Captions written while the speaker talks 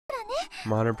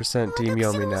I'm 100% Team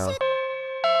Yomi now.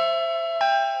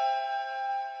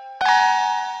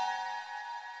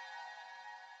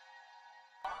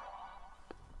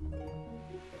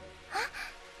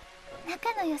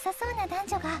 仲の良さそうな男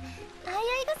女が相合い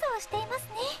傘をしています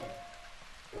ね。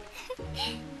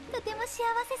とても幸せ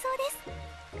そう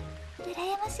です。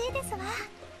羨ましいですわ。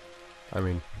I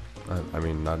mean,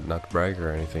 not to brag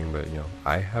or anything, but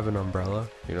I have an umbrella.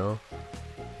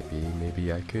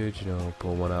 Maybe I could,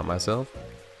 pull one out myself.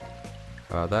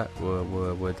 How about that?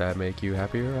 Would that make you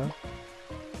happier, huh?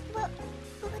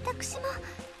 私も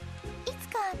いつ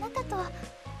かあなたとあ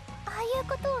あいう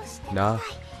ことをしてみたい。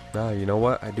 Nah, you know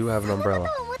what? I do have an umbrella.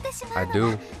 I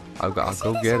do. I'll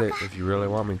go get it if you really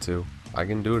want me to. I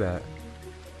can do that.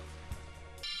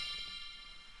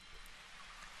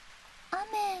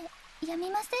 雨やみ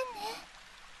ませんね。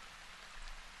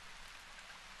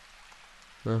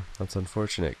 Oh, that's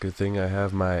unfortunate. Good thing I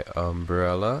have my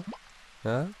umbrella.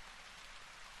 Huh?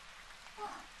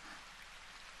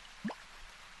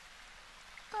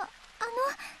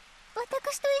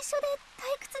 私と一緒で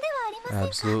退屈ではありませんか？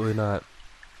 Absolutely not.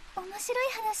 面白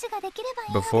い話ができればい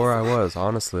いのですが。 Before I was,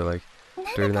 honestly, like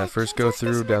during that first go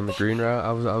through down the green route,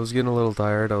 I was getting a little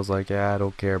tired. I was like, yeah, I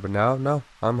don't care. But now, no,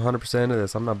 I'm 100% into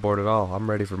this. I'm not bored at all. I'm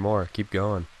ready for more. Keep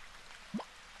going.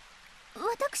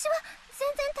 私は全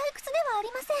然退屈ではあ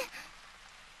りません。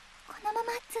このま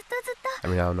まずっとずっと。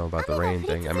 I mean, I don't know about the rain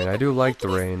thing. I mean, I do like the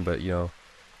rain, but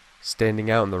standing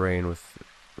out in the rain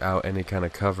without any kind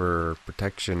of cover or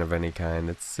protection of any kind,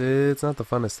 it's not the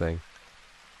funnest thing.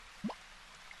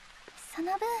 そ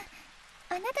の分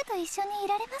あなたと一緒にい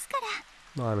られますか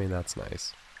ら。 Well, I mean, that's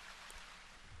nice.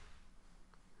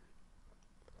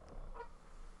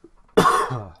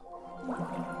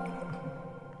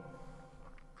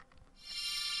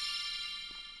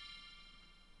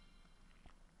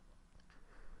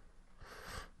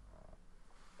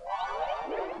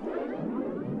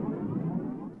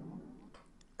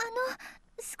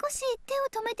少し手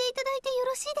を止めていただいてよ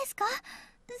ろしいですか？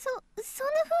そんな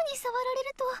風に触られ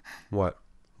ると。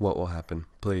 What will happen?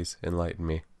 Please enlighten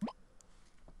me.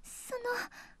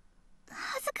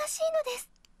 恥ずかしいのです。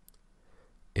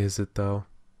 Is it though?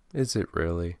 Is it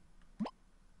really?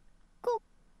 こ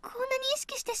んなに意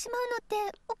識してしまうのって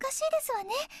おかしいですわ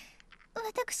ね。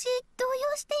私動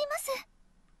揺しています。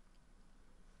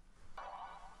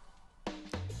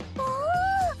お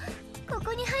お、こ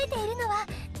こに生えているのは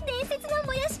伝説の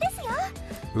もやしですよ。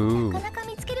 Ooh. なかなか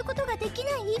見つけることができ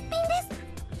ない一品です。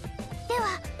で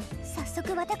は早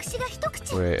速私が一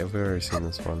口。 Wait, have we already seen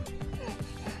this one?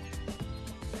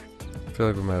 I feel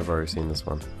like we might have already seen this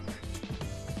one.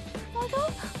 あら、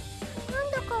な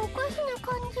んだかおかしな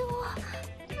感じを。も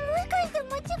しかして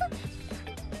間違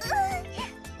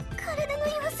体の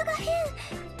様子が変。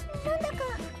なんだか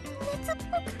熱っ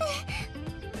ぽくて。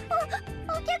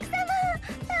お客様、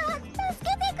助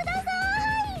けてくださ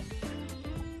い。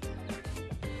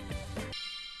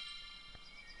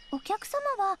お客様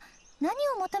は何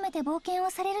を求めて冒険を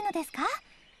されるのですか？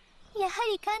やは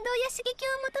り感動や刺激を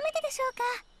求めてでしょうか？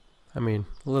 I mean,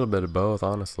 a little bit of both,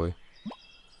 honestly.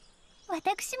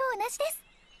 私も同じです。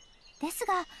です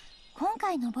が、今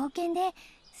回の冒険で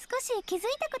少し気づい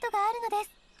たことがあるので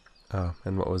す。 Oh,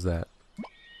 and what was that?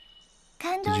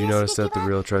 感動 Did you や刺 notice 激 that the は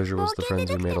real treasure 冒 was the 険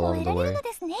で friends な you くて made も along 得 the られる way? の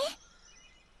ですね。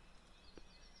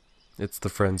 It's the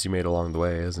friends you made along the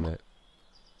way, isn't it?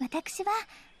 私は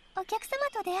お客様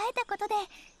と出会えたことで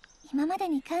今まで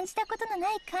に感じたことの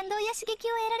ない感動や刺激を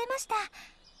得られました。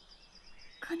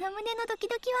この胸のドキ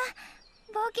ドキは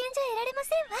冒険じゃ得られま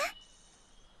せんわ。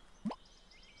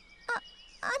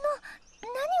何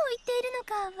を言っているの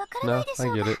かわからないでしょ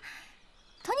No, う I が、 get it.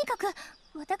 とにかく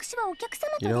私はお客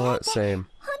様と You 出 know 会え what? て Same. 本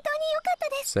当に良かった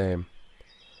です。 Same.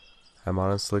 I'm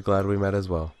honestly glad we met as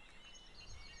well.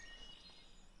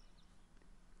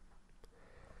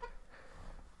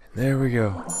 There we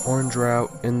go. Orange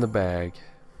route in the bag.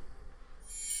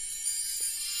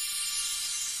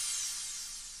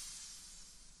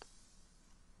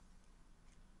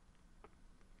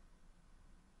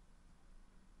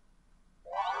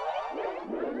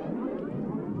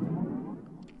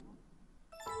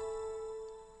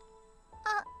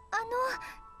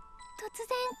 突然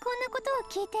こんなことを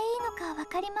聞いていいのかわ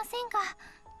かりませんが、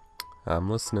 I'm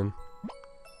listening.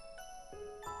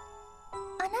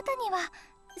 あなたには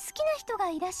好きな人が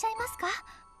いらっしゃいますか？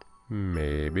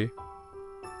 Maybe.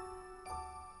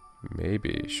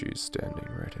 Maybe she's standing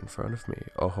right in front of me.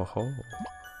 Oh ho ho.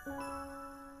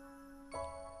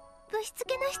 ぶしつ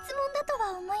けな質問だと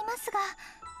は思いますが、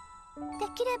で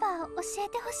きれば教え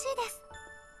てほしいです。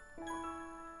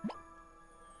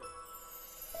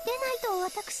でな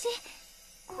いと私、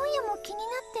今夜も気にな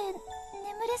って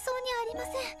そうにありま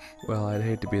せん。 Well, I'd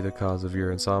hate to be the cause of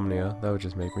your insomnia. That would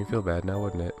just make me feel bad now,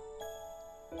 wouldn't it?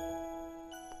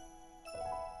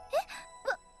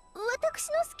 私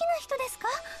の好きな人ですか？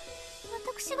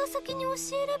私が先に教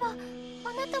えればあ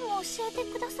なたも教えて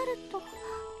くださると。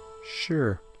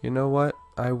 Sure. You know what?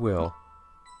 I will.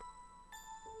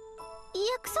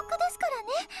 約束ですからね。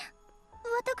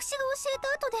私が教えた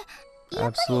後で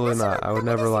Absolutely not. I would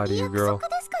never lie to you, girl. 約束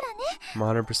ですからね。 I'm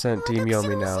 100% Team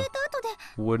Yomi now. 私が教えた後で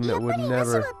Would やっぱりなし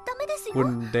never, はダメですよ。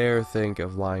 wouldn't dare think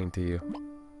of lying to you.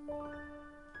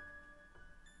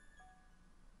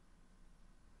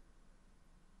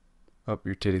 Oh,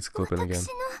 your titty's clipping again. 私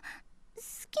の好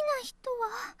きな人は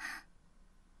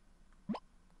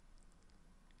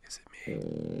Is it me?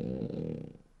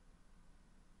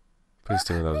 Please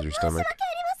tell me that was your 申し訳あ stomach. りま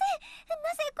せん。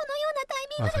なぜこのようなタイ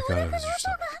ミン Oh, グで thank お God 腹 it の was your 音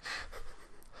が stomach.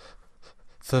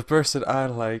 The person I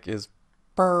like is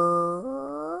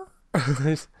Brrrr.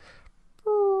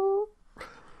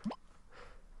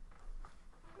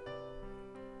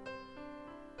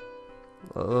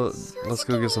 Let's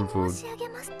go get some 正 food. 直に申し上げ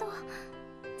ますと、好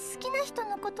きな人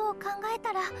のことを考え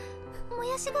たらも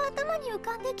やしが頭に浮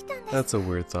かんできたんです。 That's a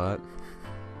weird thought.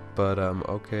 But,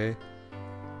 okay.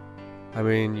 I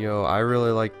mean, I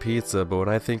really like pizza, but when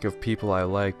I think of people I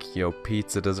like,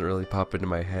 pizza doesn't really pop into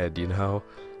my head, you know?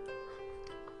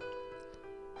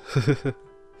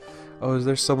 Oh, is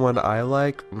there someone I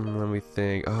like? Let me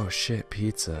think. Oh, shit,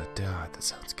 pizza. Dude, that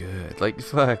sounds good. Like,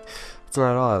 fuck. That's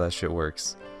not all how that shit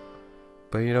works.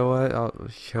 But you know what?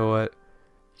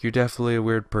 You're definitely a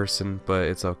weird person, but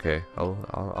it's okay.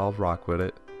 I'll rock with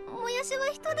it. もやしは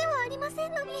人ではありませ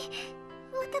んのに、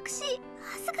私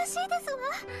恥ずかしいですわ。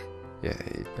 Yeah,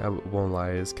 I won't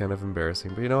lie, it's kind of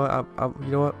embarrassing. But you know what?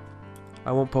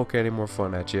 I won't poke any more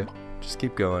fun at you. Just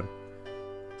keep going.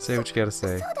 Say what you gotta そう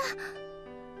say. だ。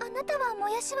あなたはも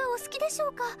やしはお好きでしょ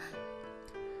うか？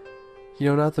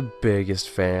 Not the biggest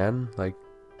fan. Like,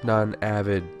 not an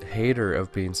avid hater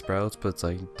of bean sprouts, but it's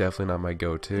like definitely not my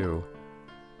go-to.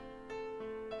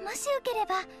 もしよけれ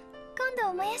ば今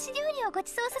度もやし料理をご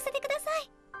馳走させてください。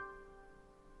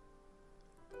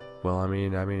 Well, I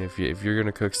mean, if you're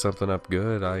gonna cook something up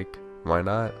good, like, why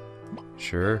not?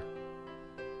 Sure.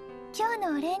 今日の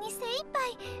お礼に精一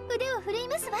杯腕を振るい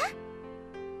ますわ。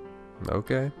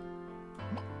 Okay.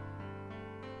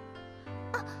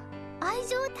 愛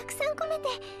情をたくさん込めて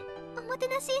おもて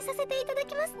なしさせていただ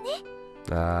きますね。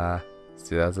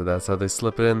 See, that's how they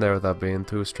slip it in there without being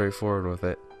too straightforward with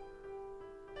it.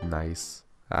 Nice.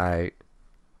 Alright.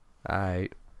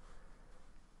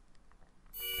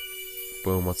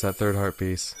 Boom, what's that third heart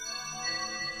piece?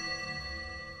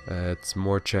 It's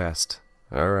more chest.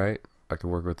 Alright, I can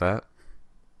work with that.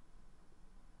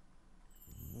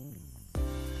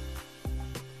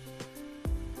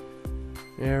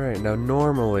 Alright, now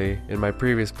normally, in my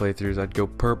previous playthroughs, I'd go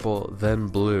purple, then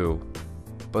blue.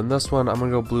 But in this one, I'm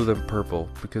gonna go blue, then purple.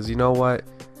 Because you know what?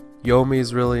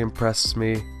 Yomi's really impressed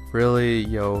me. Really,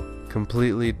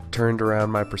 completely turned around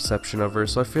my perception of her.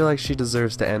 So I feel like she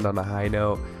deserves to end on a high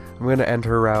note. I'm gonna end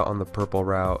her route on the purple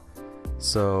route.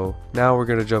 So now we're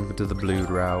gonna jump into the blue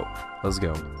route. Let's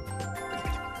go. ちょっ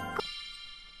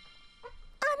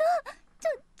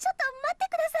と待って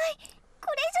ください。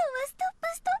これ以上はストップ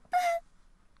ストッ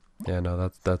プ。 Yeah, no,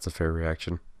 that's a fair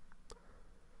reaction.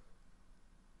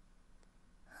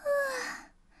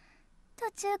 途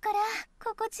中から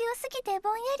心地よすぎて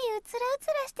ぼんやりうつらうつ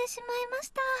らしてしまいま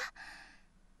した。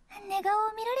寝顔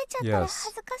を見られちゃったら Yes,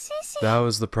 恥ずかしいし。 that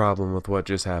was the problem with what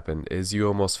just happened, is you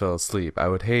almost fell asleep. I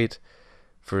would hate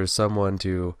for someone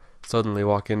to suddenly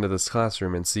walk into this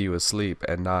classroom and see you asleep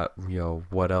and not,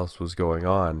 what else was going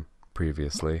on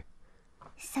previously.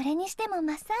 それにしても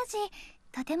マッサージ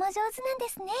とても上手なんで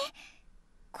すね。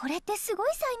これってすごい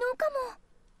才能かも。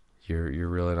 You're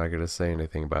really not gonna say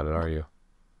anything about it, are you?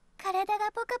 体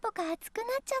がポカポカ熱くなっ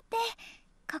ちゃって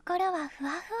心はふわふ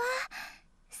わ。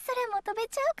空も飛べ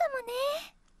ちゃうかもね。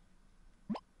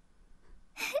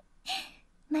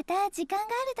また時間があ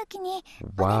るときに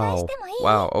お願いしてもいい？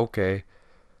 Wow, okay.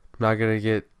 I'm not gonna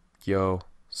get,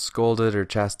 scolded or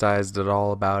chastised at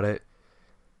all about it.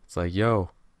 It's like,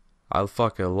 I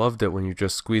fucking loved it when you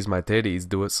just squeezed my titties,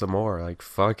 do it some more. Like,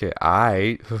 fuck it,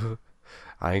 I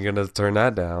ain't gonna turn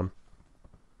that down.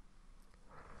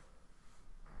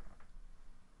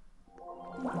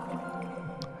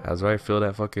 That's right, fill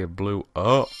that fucking blue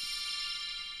up.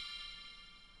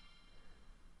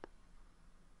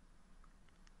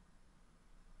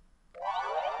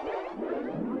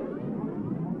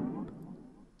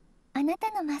 あな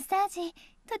たのマッサージ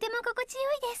とても心地よ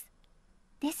いです。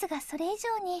ですがそれ以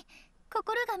上に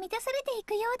心が満たされてい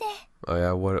くようで。 Oh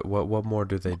yeah, what more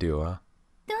do they do, huh?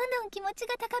 どう気持ち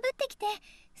が高ぶってきて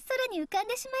空に浮かん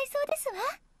でしまいそうですわ。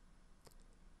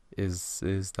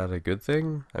Is that a good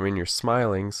thing? I mean, you're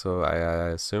smiling, so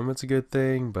I assume it's a good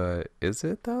thing, but is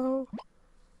it though?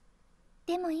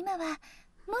 でも今は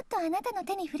もっとあなたの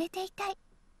手に触れていたい。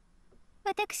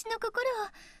私の心を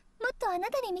もっとあな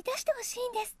たに満たしてほしい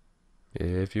んです。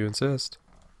If you insist.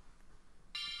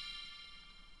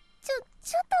 ちょっと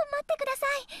待ってくださ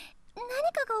い。何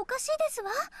かがおかしいです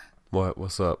わ。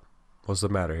What's up? What's the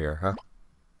matter here, huh?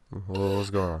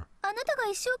 What's going on? あなたが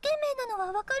一生懸命なの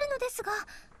はわかるのですが、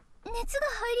熱が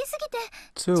入りすぎて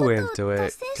Too into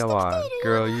it. Come on,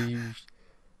 girl.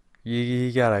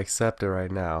 You gotta accept it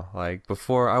right now. Like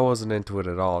before, I wasn't into it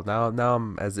at all. Now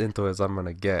I'm as into it as I'm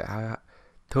gonna get.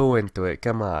 Too into it.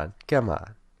 Come on. Come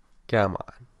on. Come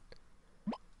on.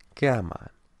 Come on.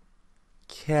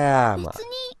 Come on. 別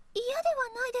に嫌では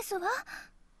ないですわ。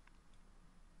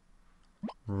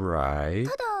Right.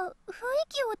 ただ雰囲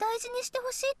気を大事にして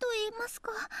ほしいと言います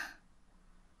か。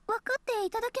分かってい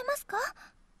ただけますか？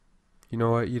 You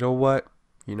know what? You know what?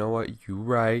 You know what? You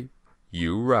right.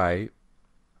 You right.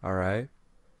 All right.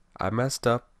 I messed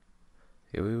up.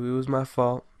 It was my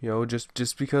fault. You know,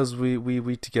 just because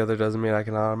we together doesn't mean I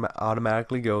can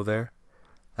automatically go there.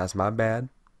 That's my bad.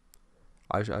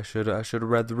 I should have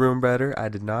read the room better. I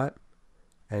did not.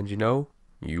 And you know,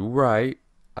 you right.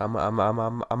 I'm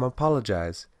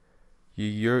apologize.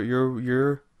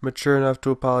 You're mature enough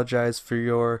to apologize for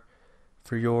your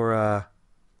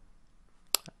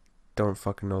don't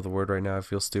fucking know the word right now. I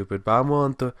feel stupid, but I'm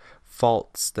willing to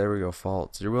faults. There we go,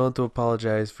 faults. You're willing to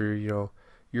apologize for your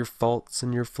faults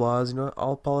and your flaws. You know what?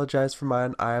 I'll apologize for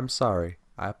mine. I am sorry.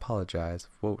 I apologize.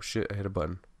 Whoa, shit! I hit a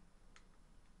button.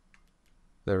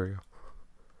 There we go.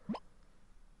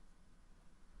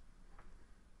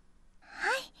 は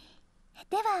い。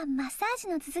ではマッサージ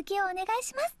の続きをお願い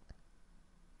します。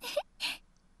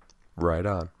Right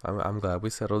on. I'm glad we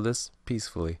settled this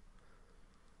peacefully.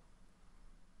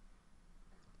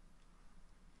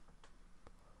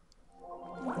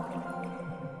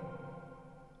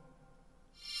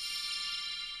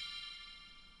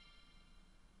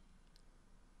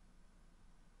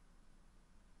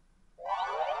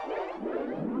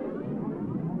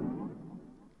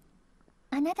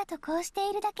 あなたとこうして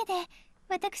いるだけで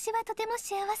私はとても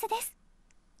幸せです。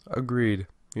 Agreed.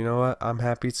 You know what? I'm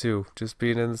happy too. Just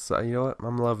being in this. You know what?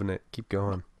 I'm loving it. Keep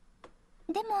going.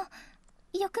 でも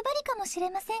欲張りかもし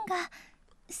れませんが、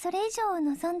それ以上を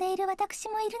望んでいる私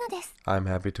もいるのです。 I'm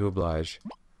happy to oblige.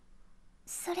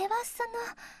 それは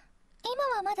今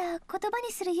はまだ言葉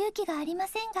にする勇気がありま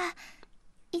せんが、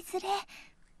いずれ。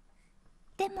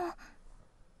でも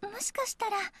もしかした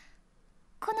ら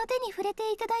この手に触れて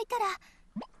いただいたら。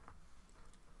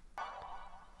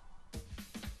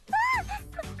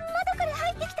窓から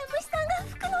入ってきた虫さんが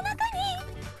服の中に。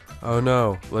 Oh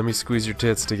no. Let me squeeze your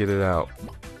tits to get it out.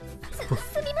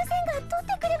 すみませんが取っ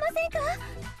てくれませんか？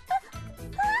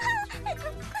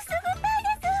くすぐったいで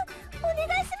す。お願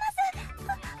いします。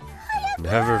早く。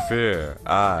 Never fear.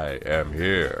 I am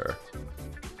here.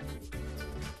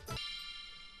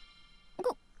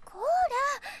 こ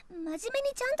ら、真面目に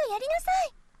ちゃんとやりなさ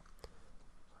い。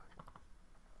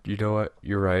 You know what?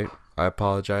 You're right. I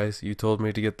apologize. You told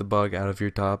me to get the bug out of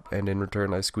your top, and in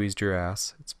return, I squeezed your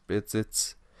ass.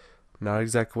 It's not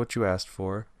exactly what you asked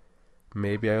for.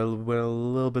 Maybe I went a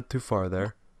little bit too far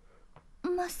there.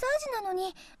 マッサージなのにな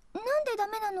んでダ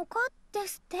メなのかで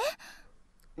すって？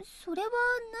それは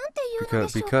なんて言うの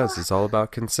でしょうか？ Because it's all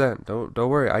about consent. Don't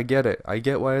worry. I get it. I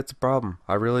get why it's a problem.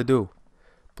 I really do.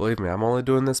 Believe me, I'm only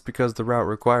doing this because the route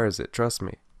requires it. Trust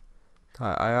me.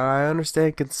 I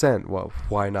understand consent. Well,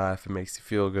 why not if it makes you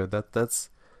feel good? That's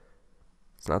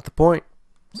it's not the point.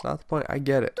 It's not the point. I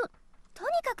get it. とに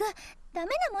かくダメ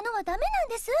なものはダメなん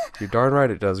です。 You're darn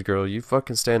right it does, girl. You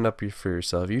fucking stand up for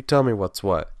yourself. You tell me what's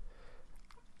what.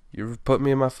 You put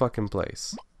me in my fucking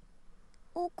place.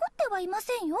 怒ってはいま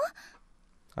せんよ。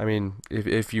 I mean,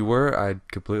 if you were, I'd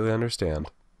completely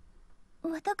understand.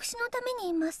 私のため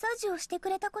にマッサージをしてく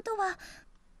れたことは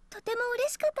とても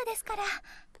嬉しかったですから。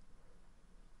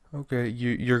 Okay,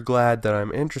 you're glad that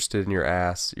I'm interested in your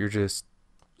ass. You're just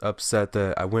upset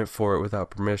that I went for it without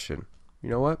permission. You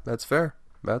know what? That's fair.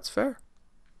 That's fair.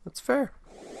 That's fair.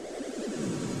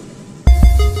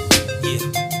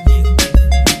 Yeah.